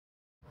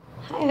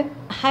हाय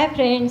hi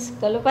friends,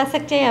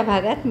 कलोपासकच्या या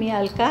भागात मी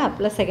अलका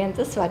आपलं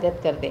सगळ्यांचं स्वागत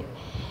करते.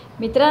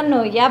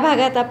 मित्रांनो, या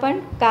भागात आपण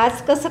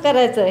काज कसं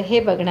करायचं हे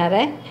बघणार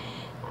आहे.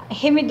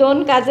 हे मी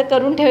 2 काजं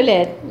करून ठेवले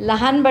आहेत.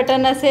 लहान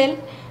बटन असेल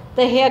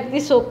तर हे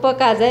अगदी सोपं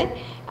काज आहे,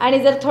 आणि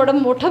जर थोडं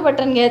मोठं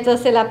बटन घ्यायचं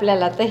असेल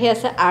आपल्याला तर हे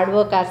असं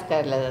आडवं काज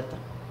करायला जातं.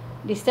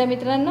 दिसतं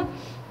मित्रांनो?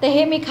 तर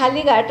हे मी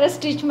खाली गार्टर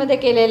स्टिचमध्ये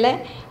केलेलं आहे,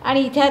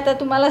 आणि इथे आता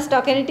तुम्हाला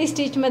स्टॉकेनिटी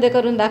स्टिचमध्ये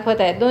करून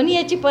दाखवत आहे. दोन्ही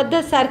याची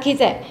पद्धत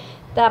सारखीच आहे.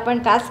 तर आपण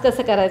काज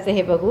कसं करायचं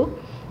हे बघू.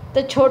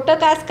 तर छोटं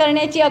काज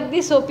करण्याची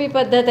अगदी सोपी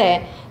पद्धत आहे.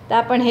 तर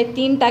आपण हे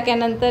 3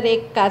 टाक्यानंतर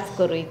एक काज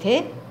करू. इथे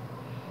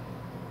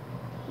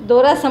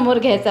दोरा समोर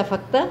घ्यायचा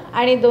फक्त,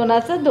 आणि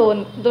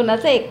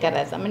दोनाचा एक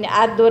करायचा. म्हणजे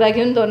आत दोरा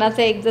घेऊन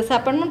दोनाचा एक, जसं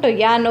आपण म्हणतो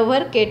yarn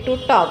over K to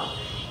top,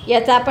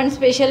 याचा आपण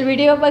स्पेशल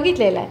व्हिडिओ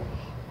बघितलेला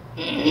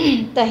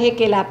आहे. तर हे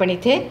केलं आपण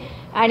इथे,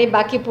 आणि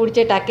बाकी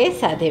पुढचे टाके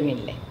साधे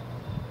विणले.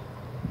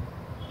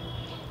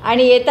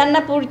 आणि येताना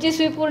पुढची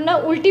सुई पूर्ण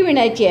उलटी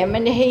विणायची आहे.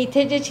 म्हणजे हे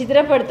इथे जे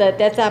छिद्र पडतं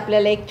त्याचं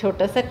आपल्याला एक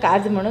छोटंसं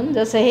काज म्हणून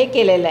जसं हे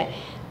केलेलं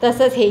आहे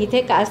तसंच हे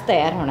इथे काज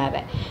तयार होणार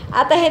आहे.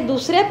 आता हे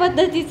दुसऱ्या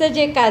पद्धतीचं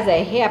जे काज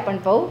आहे हे आपण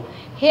पाहू.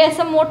 हे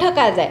असं मोठं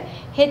काज आहे.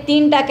 हे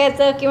 3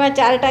 टाक्याचं किंवा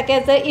 4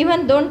 टाक्याचं,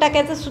 इव्हन 2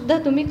 टाक्याचं सुद्धा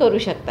तुम्ही करू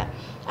शकता.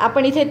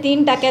 आपण इथे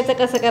 3 टाक्याचं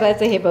कसं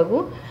करायचं हे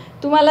बघू.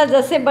 तुम्हाला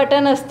जसे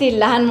बटन असतील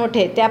लहान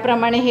मोठे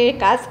त्याप्रमाणे हे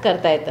काज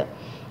करता येतं.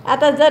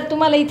 आता जर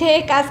तुम्हाला इथे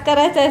काज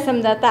करायचं आहे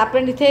समजा, तर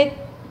आपण इथे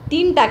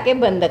 3 टाके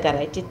बंद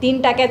करायचे. 3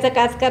 टाक्याचा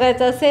काज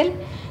करायचा असेल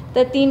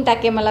तर 3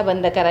 टाके मला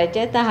बंद करायचे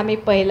आहेत. तर हा मी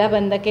पहिला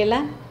बंद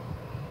केला,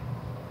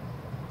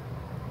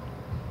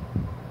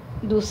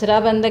 दुसरा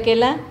बंद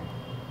केला,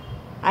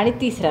 आणि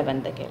तिसरा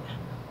बंद केला.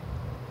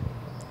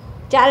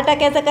 4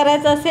 टाक्याचं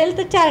करायचं असेल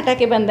तर 4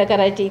 टाके बंद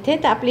करायचे इथे.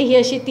 तर आपली ही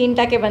अशी 3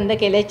 टाके बंद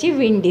केल्याची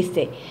विण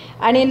दिसते.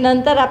 आणि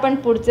नंतर आपण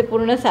पुढचे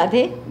पूर्ण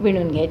साधे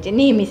विणून घ्यायचे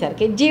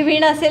नेहमीसारखे. जी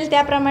विण असेल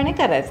त्याप्रमाणे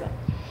करायचं.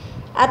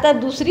 आता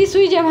दुसरी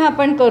सुई जेव्हा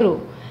आपण करू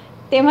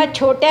तेव्हा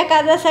छोट्या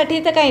काजासाठी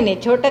तर काही नाही,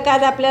 छोटं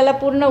काज आपल्याला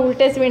पूर्ण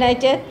उलटेच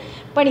विणायचे आहेत.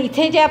 पण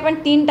इथे जे आपण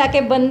 3 टाके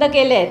बंद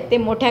केले आहेत ते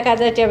मोठ्या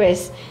काजाच्या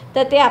वेळेस,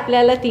 तर ते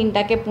आपल्याला 3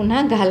 टाके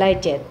पुन्हा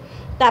घालायचे आहेत.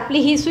 तर आपली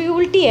ही सुई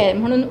उलटी आहे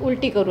म्हणून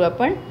उलटी करू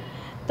आपण.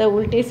 तर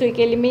उलटी सुई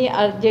केली मी.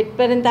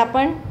 जिथपर्यंत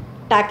आपण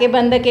टाके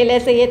बंद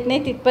केल्याचं येत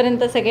नाही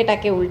तिथपर्यंत सगळे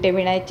टाके उलटे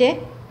विणायचे.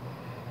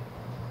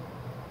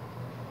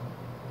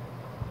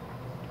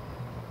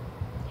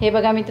 हे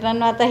बघा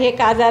मित्रांनो, आता हे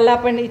काजाला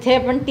आपण इथे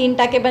 3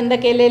 टाके बंद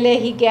केलेले,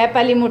 ही गॅप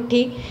आली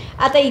मोठी.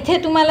 आता इथे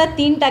तुम्हाला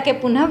 3 टाके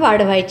पुन्हा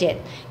वाढवायचे आहेत.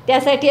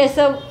 त्यासाठी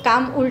असं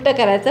काम उलटं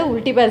करायचं,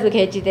 उलटी बाजू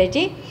घ्यायची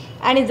त्याची.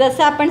 आणि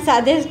जसं आपण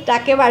साधे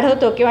टाके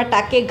वाढवतो किंवा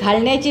टाके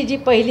घालण्याची जी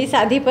पहिली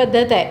साधी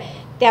पद्धत आहे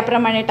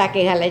त्याप्रमाणे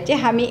टाके घालायचे.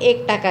 हा मी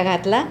 1 टाका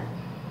घातला,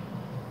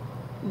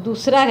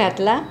 दुसरा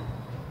घातला.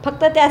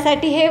 फक्त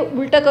त्यासाठी हे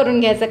उलटं करून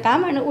घ्यायचं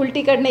काम, आणि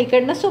उलटीकडनं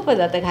इकडनं सोपं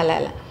जातं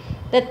घालायला.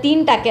 तर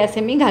 3 टाके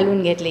असे मी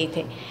घालून घेतले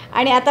इथे.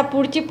 आणि आता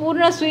पुढची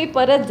पूर्ण सुई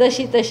परत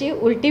जशी तशी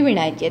उलटी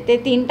विणायची आहे. ते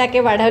 3 टाके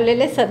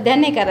वाढवलेले सध्या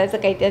नाही करायचं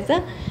काही त्याचं.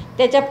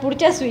 त्याच्या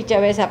पुढच्या सुईच्या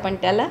वेळेस आपण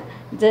त्याला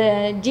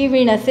जी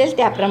विण असेल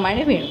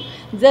त्याप्रमाणे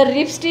विणू. जर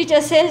रिप स्टिच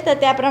असेल तर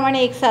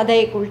त्याप्रमाणे एक साधा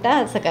एक उलटा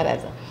असं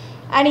करायचं.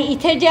 आणि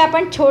इथे जे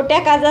आपण छोट्या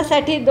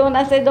काजासाठी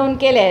 2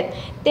 केले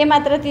आहेत ते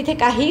मात्र तिथे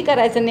काहीही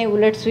करायचं नाही.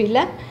 उलट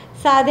सुईला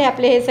साधे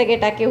आपले हे सगळे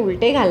टाके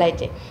उलटे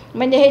घालायचे.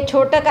 म्हणजे हे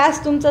छोटं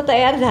काज तुमचं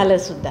तयार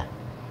झालंसुद्धा.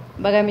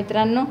 बघा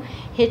मित्रांनो,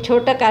 हे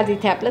छोटं काज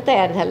इथे आपलं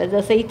तयार झालं.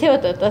 जसं इथे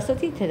होतं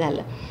तसंच इथे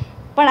झालं.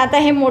 पण आता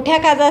हे मोठ्या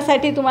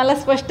काजासाठी तुम्हाला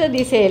स्पष्ट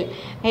दिसेल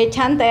हे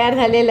छान तयार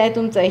झालेलं आहे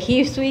तुमचं.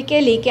 ही सुई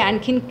केली की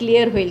आणखीन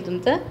क्लिअर होईल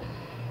तुमचं.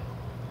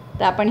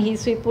 तर आपण ही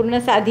सुई पूर्ण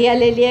साधी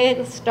आलेली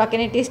आहे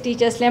स्टॉकेनिटी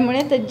स्टिच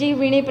असल्यामुळे. तर जी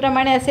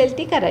विणीप्रमाणे असेल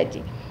ती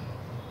करायची.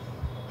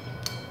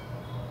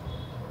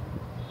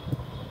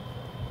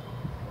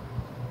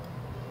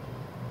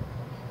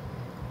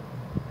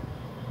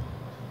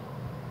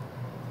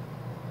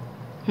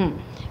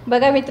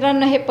 बघा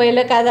मित्रांनो, हे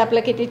पहिलं काज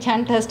आपलं किती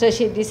छान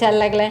ठसठशीत दिसायला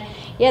लागलं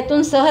आहे.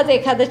 यातून सहज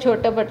एखादं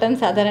छोटं बटन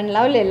साधारण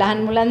लावले.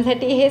 लहान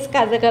मुलांसाठी हेच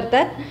काजं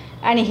करतात.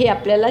 आणि हे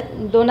आपल्याला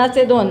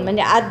 2चे 2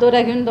 म्हणजे आत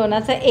दोरा घेऊन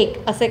 2चा 1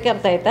 असे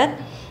करता येतात.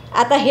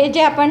 आता हे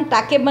जे आपण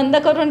टाके बंद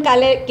करून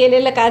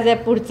केलेलं काज आहे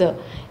पुढचं,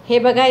 हे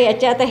बघा.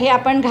 याचे आता हे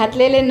आपण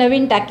घातलेले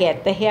नवीन टाके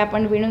आहेत. तर हे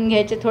आपण विणून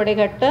घ्यायचे थोडे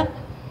घट्ट,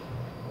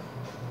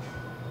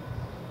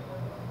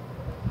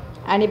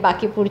 आणि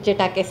बाकी पुढचे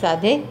टाके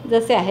साधे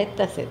जसे आहेत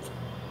तसेच.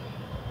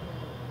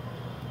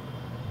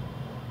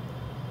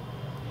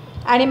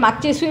 आणि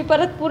मागची सुई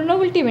परत पूर्ण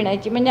उलटी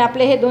विणायची. म्हणजे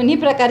आपले हे दोन्ही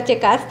प्रकारचे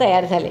काज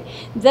तयार झाले.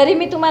 जरी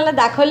मी तुम्हाला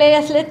दाखवलेले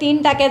असले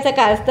 3 टाक्याचं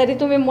काज, तरी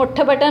तुम्ही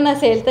मोठं बटन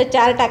असेल तर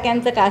 4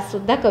 टाक्यांचं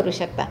काजसुद्धा करू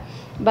शकता.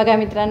 बघा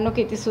मित्रांनो,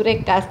 किती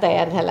सुरेख काज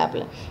तयार झाला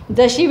आपलं.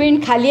 जशी विण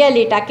खाली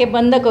आली टाके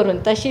बंद करून,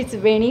 तशीच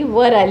वेणी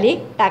वर आली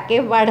टाके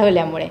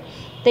वाढवल्यामुळे.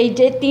 तर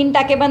जे 3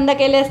 टाके बंद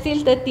केले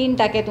असतील तर 3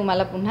 टाके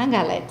तुम्हाला पुन्हा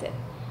घालायचे आहेत.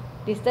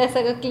 दिसतंय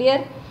सगळं क्लिअर?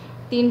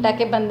 3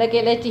 टाके बंद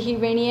केल्याची ही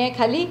वेणी आहे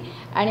खाली,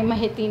 आणि मग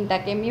हे 3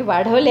 टाके मी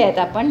वाढवले आहेत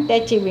आपण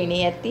त्याची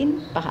वेणी आहे. 3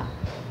 पहा,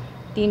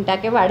 3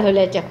 टाके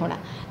वाढवल्याच्या खुणा.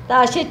 तर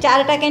असे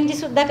 4 टाक्यांची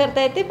सुद्धा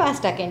करता येते,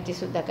 5 टाक्यांची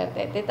सुद्धा करता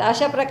येते. तर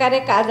अशा प्रकारे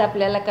काज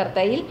आपल्याला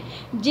करता येईल.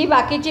 जी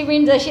बाकीची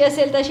विण जशी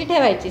असेल तशी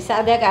ठेवायची.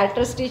 साध्या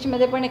गार्टर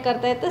स्टिचमध्ये पण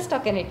करता येतं,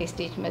 स्टॉकेनेटी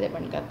स्टिचमध्ये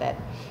पण करता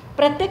येतं.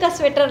 प्रत्येक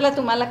स्वेटरला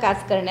तुम्हाला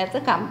काज करण्याचं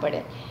काम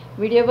पडेल.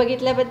 व्हिडिओ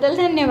बघितल्याबद्दल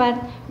धन्यवाद.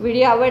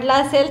 व्हिडिओ आवडला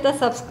असेल तर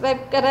सबस्क्राईब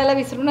करायला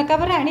विसरू नका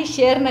बरं, आणि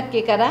शेअर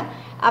नक्की करा.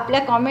 आपल्या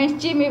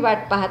कॉमेंट्सची मी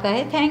वाट पाहत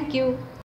आहे. थँक्यू.